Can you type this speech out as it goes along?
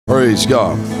Praise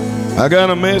God. I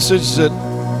got a message that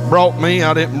brought me.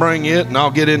 I didn't bring it, and I'll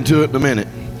get into it in a minute.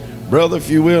 Brother, if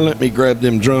you will, let me grab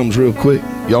them drums real quick.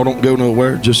 Y'all don't go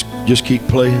nowhere. Just keep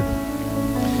playing.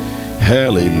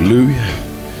 Hallelujah.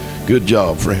 Good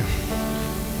job, friend.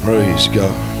 Praise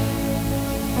God.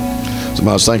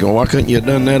 Somebody's thinking, well, why couldn't you have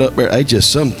done that up there? Hey,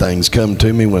 just some things come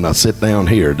to me when I sit down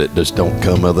here that just don't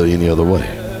come any other way.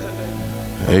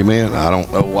 Amen. I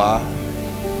don't know why,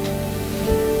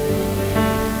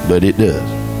 but it does.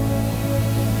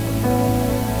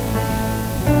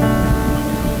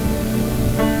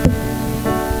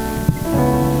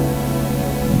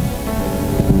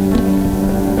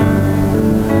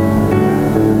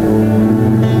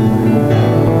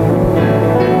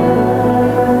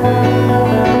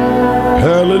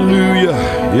 Hallelujah.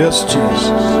 Yes,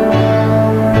 Jesus.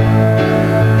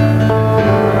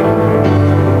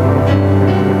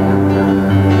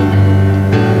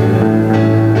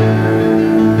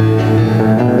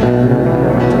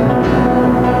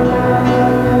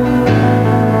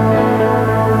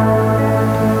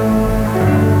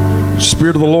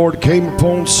 Spirit of the Lord came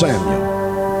upon Samuel,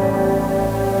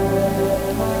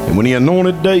 and when he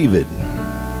anointed David,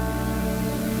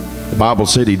 the Bible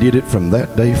said he did it from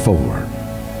that day forward.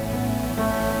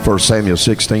 1 Samuel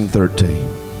 16:13.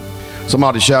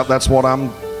 Somebody shout, that's what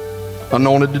I'm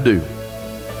anointed to do.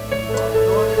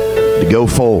 To go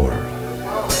forward.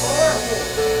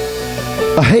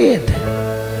 Ahead.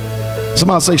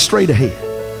 Somebody say straight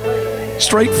ahead.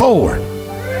 Straight forward.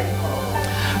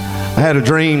 I had a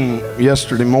dream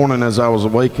yesterday morning as I was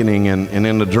awakening, and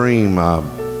in the dream I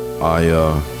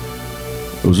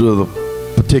was with a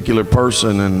particular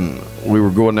person, and we were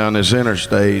going down this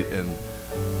interstate, and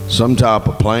some type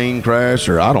of plane crash,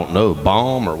 or I don't know,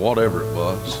 bomb or whatever it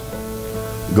was,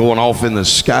 going off in the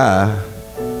sky,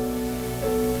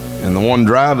 and the one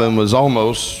driving was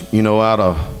almost, out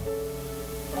of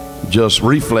just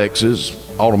reflexes,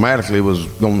 automatically was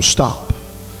going to stop.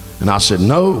 And I said,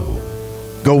 no,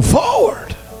 go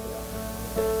forward.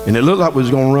 And it looked like we was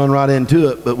going to run right into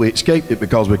it, but we escaped it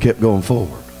because we kept going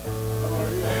forward.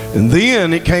 And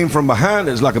then it came from behind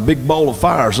us like a big ball of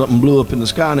fire. Something blew up in the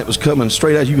sky, and it was coming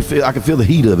straight at you. I could feel the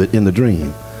heat of it in the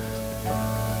dream.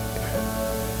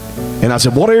 And I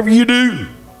said, whatever you do,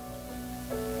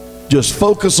 just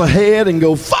focus ahead and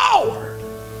go forward.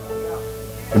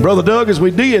 And Brother Doug, as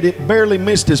we did, it barely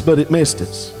missed us, but it missed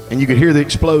us. And you could hear the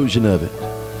explosion of it.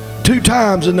 2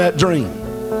 times in that dream.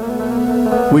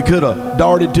 We could have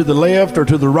darted to the left or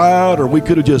to the right, or we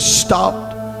could have just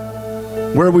stopped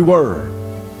where we were.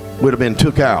 Would have been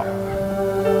took out.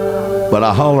 But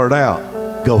I hollered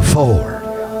out, go forward.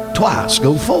 Twice,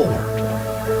 go forward.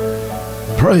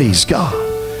 Praise God.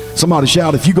 Somebody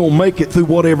shout, if you're going to make it through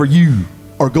whatever you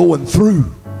are going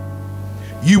through,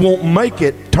 you won't make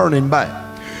it turning back.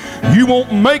 You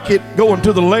won't make it going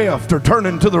to the left or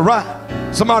turning to the right.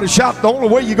 Somebody shout, the only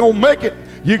way you're going to make it,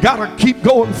 you got to keep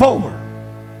going forward.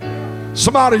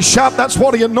 Somebody shout, that's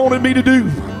what he anointed me to do.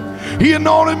 He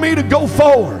anointed me to go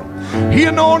forward. He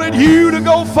anointed you to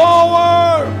go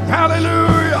forward.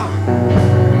 Hallelujah.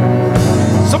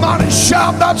 Somebody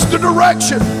shout, that's the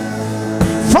direction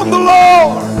from the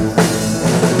Lord.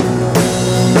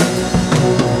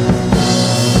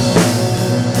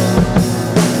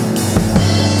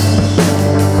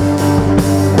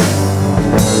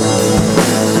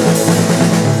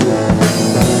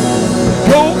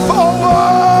 Go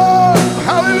forward.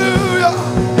 Hallelujah.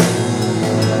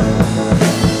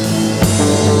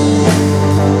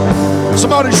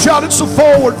 Somebody shout, it's a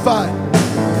forward fight.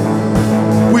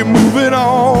 We're moving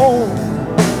on.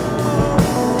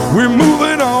 We're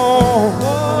moving on.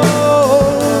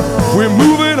 We're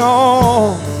moving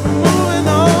on.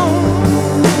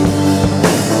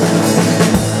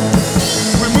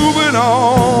 We're moving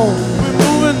on. We're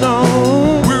moving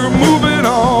on. We're moving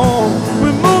on.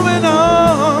 We're moving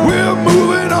on. We're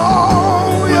moving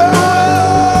on. Yeah.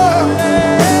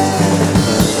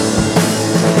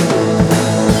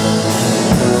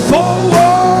 Forward.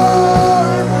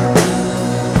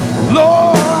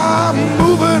 Lord, I'm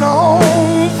moving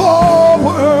on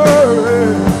forward.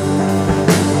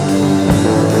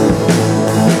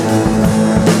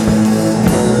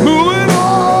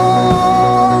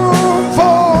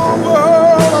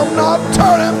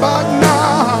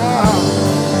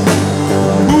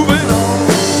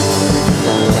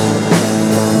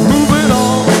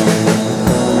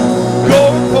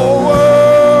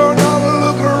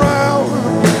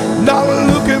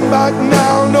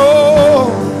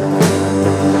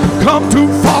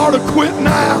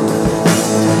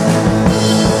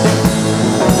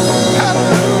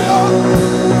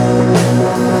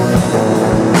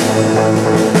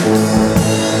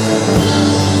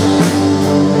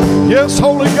 Yes,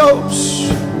 Holy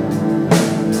Ghost.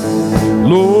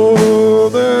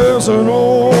 Lord, there's an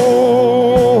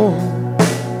oil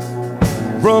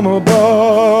from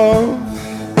above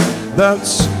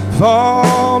that's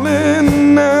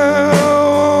falling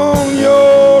down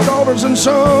your daughters and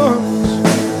sons.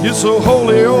 It's a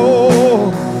holy oil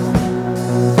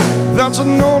that's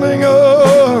anointing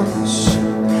us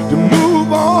to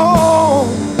move on,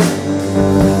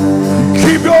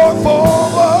 keep going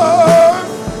forward.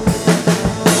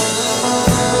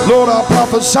 Lord, I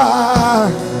prophesy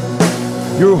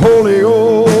your holy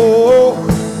oil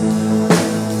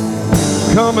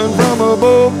coming from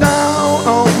above down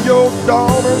on your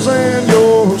daughters and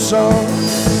your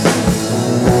sons.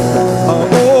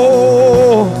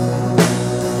 Oh,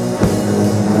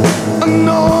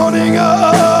 anointing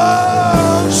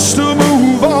us to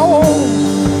move on,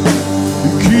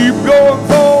 keep going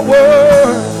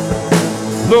forward.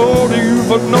 Lord,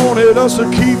 you've anointed us to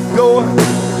keep going,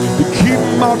 to keep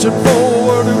marching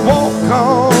forward and walk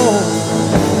on.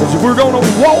 Because if we're going to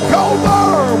walk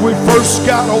over, we first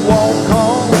got to walk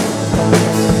on.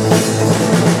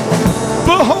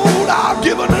 Behold, I've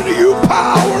given unto you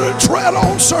power to tread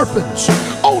on serpents,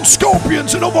 on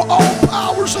scorpions, and over all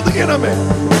powers of the enemy.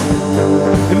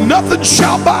 And nothing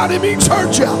shall by any means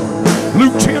hurt you.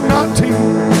 Luke 10:19.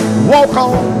 Walk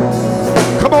on.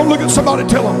 Come on, look at somebody,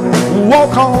 tell them,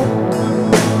 walk on.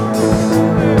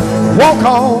 Walk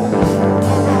on.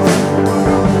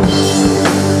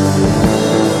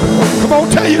 Come on,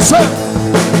 tell yourself,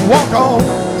 walk on.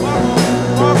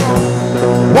 Walk on.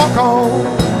 Walk on.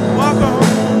 Walk on.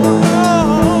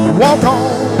 Walk on.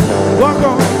 Walk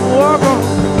on.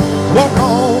 Walk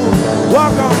on.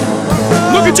 Walk on.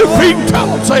 Look at your feet and tell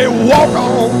them, say, walk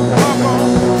on.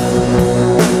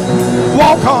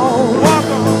 Walk on. Walk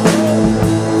on.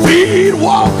 Feet,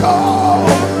 walk on.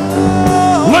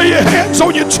 Lay your hands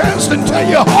on your chest and tell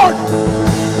your heart,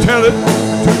 tell it to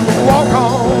walk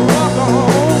on. Walk on.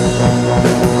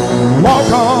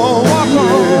 Walk on. Walk on.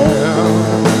 Yeah.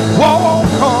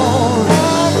 Walk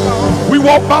on. We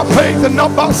walk by faith and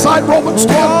not by sight. Romans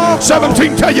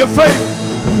 10:17. Tell your faith.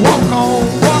 Walk on.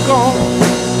 Walk on.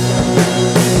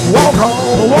 Walk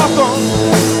on. Walk on.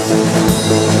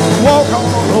 Walk on.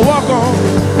 Walk on.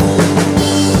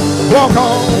 Walk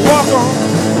on. Walk on.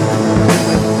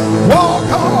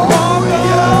 Walk on.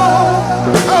 Yeah.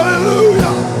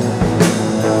 Hallelujah.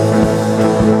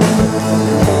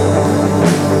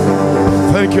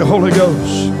 Thank you, Holy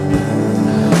Ghost.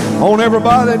 On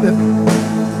everybody that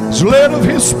is led of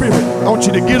His Spirit, I want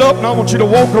you to get up and I want you to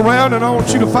walk around and I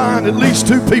want you to find at least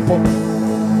 2 people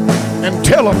and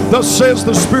tell them, thus says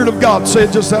the Spirit of God. Say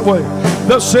it just that way.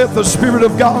 Thus saith the Spirit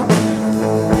of God.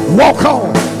 Walk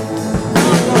on.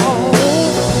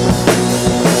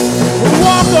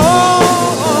 Walk on.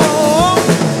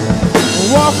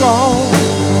 Walk on.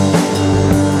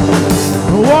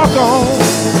 Walk on.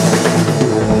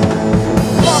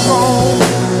 Walk on.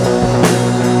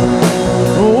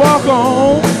 Walk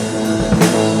on.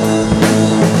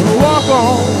 Walk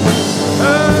on.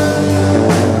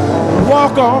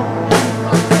 Walk on.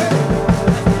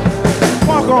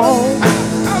 Walk on.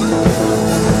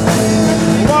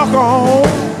 Walk on.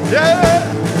 Yeah.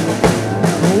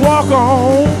 Walk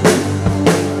on.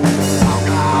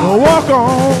 Walk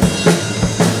on.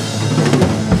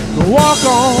 Walk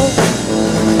on.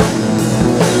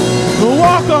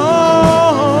 Walk on. Walk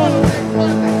on.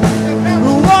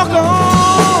 Walk on.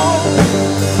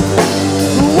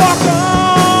 Walk on.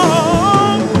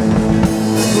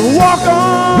 Walk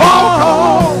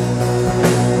on.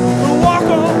 Walk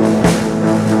on.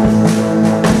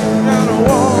 Gotta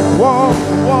walk, walk,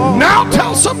 walk. Now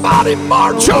tell somebody,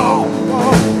 march on.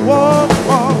 Walk, walk,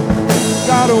 walk.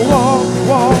 Gotta walk,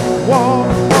 walk, walk,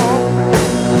 walk.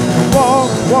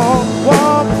 Walk, walk,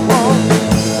 walk, walk.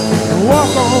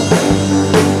 Walk on.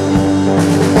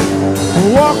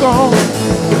 Walk on.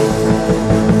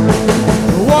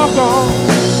 Walk on.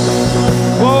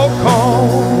 Walk on.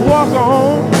 Walk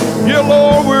on. Yeah,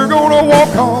 Lord, we're gonna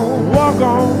walk on. Walk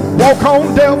on. Walk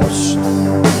on devils.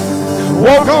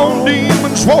 Walk on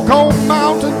demons. Walk on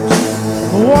mountains.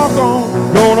 Walk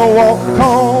on. Gonna walk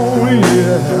on.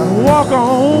 Yeah. Walk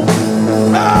on.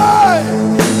 Hey.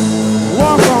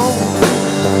 Walk on.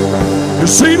 You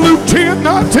see, Luke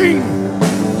 10:19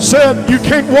 said you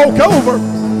can't walk over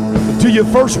until you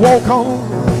first walk on.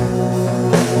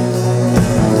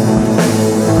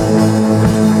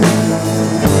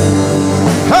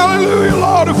 Hallelujah,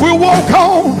 Lord. If we'll walk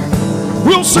on,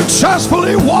 we'll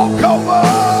successfully walk over.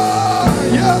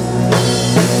 Yeah.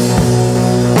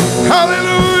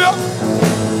 Hallelujah.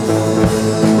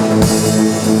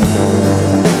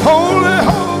 Holy,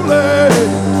 holy.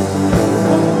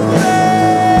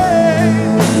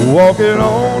 Walking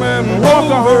on and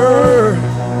over.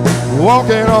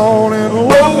 Walking on and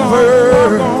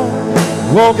over.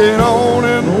 Walking on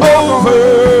and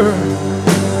over.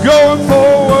 Going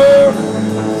forward,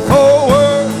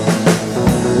 forward.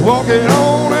 Walking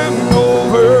on and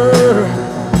over.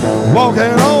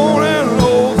 Walking on and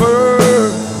over.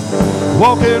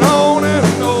 Walking on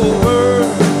and over.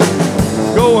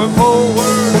 Going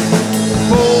forward,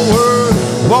 forward.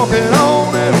 Walking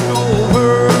on and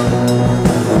over.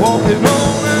 Walking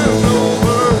on and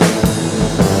over.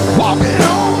 Walking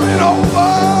on and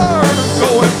over.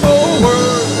 Going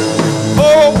forward,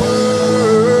 forward.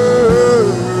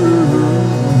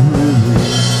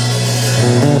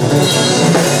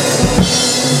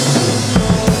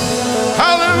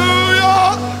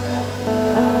 Hallelujah.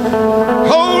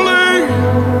 Holy,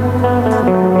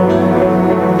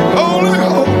 holy,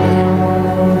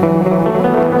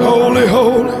 holy, holy,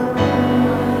 holy.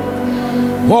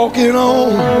 Walking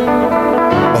on.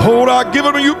 Behold, I've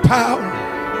given you power.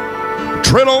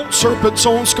 Tread on serpents,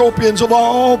 on scorpions, of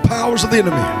all powers of the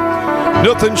enemy.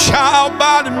 Nothing shall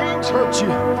by any means hurt you.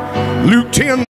 Luke 10.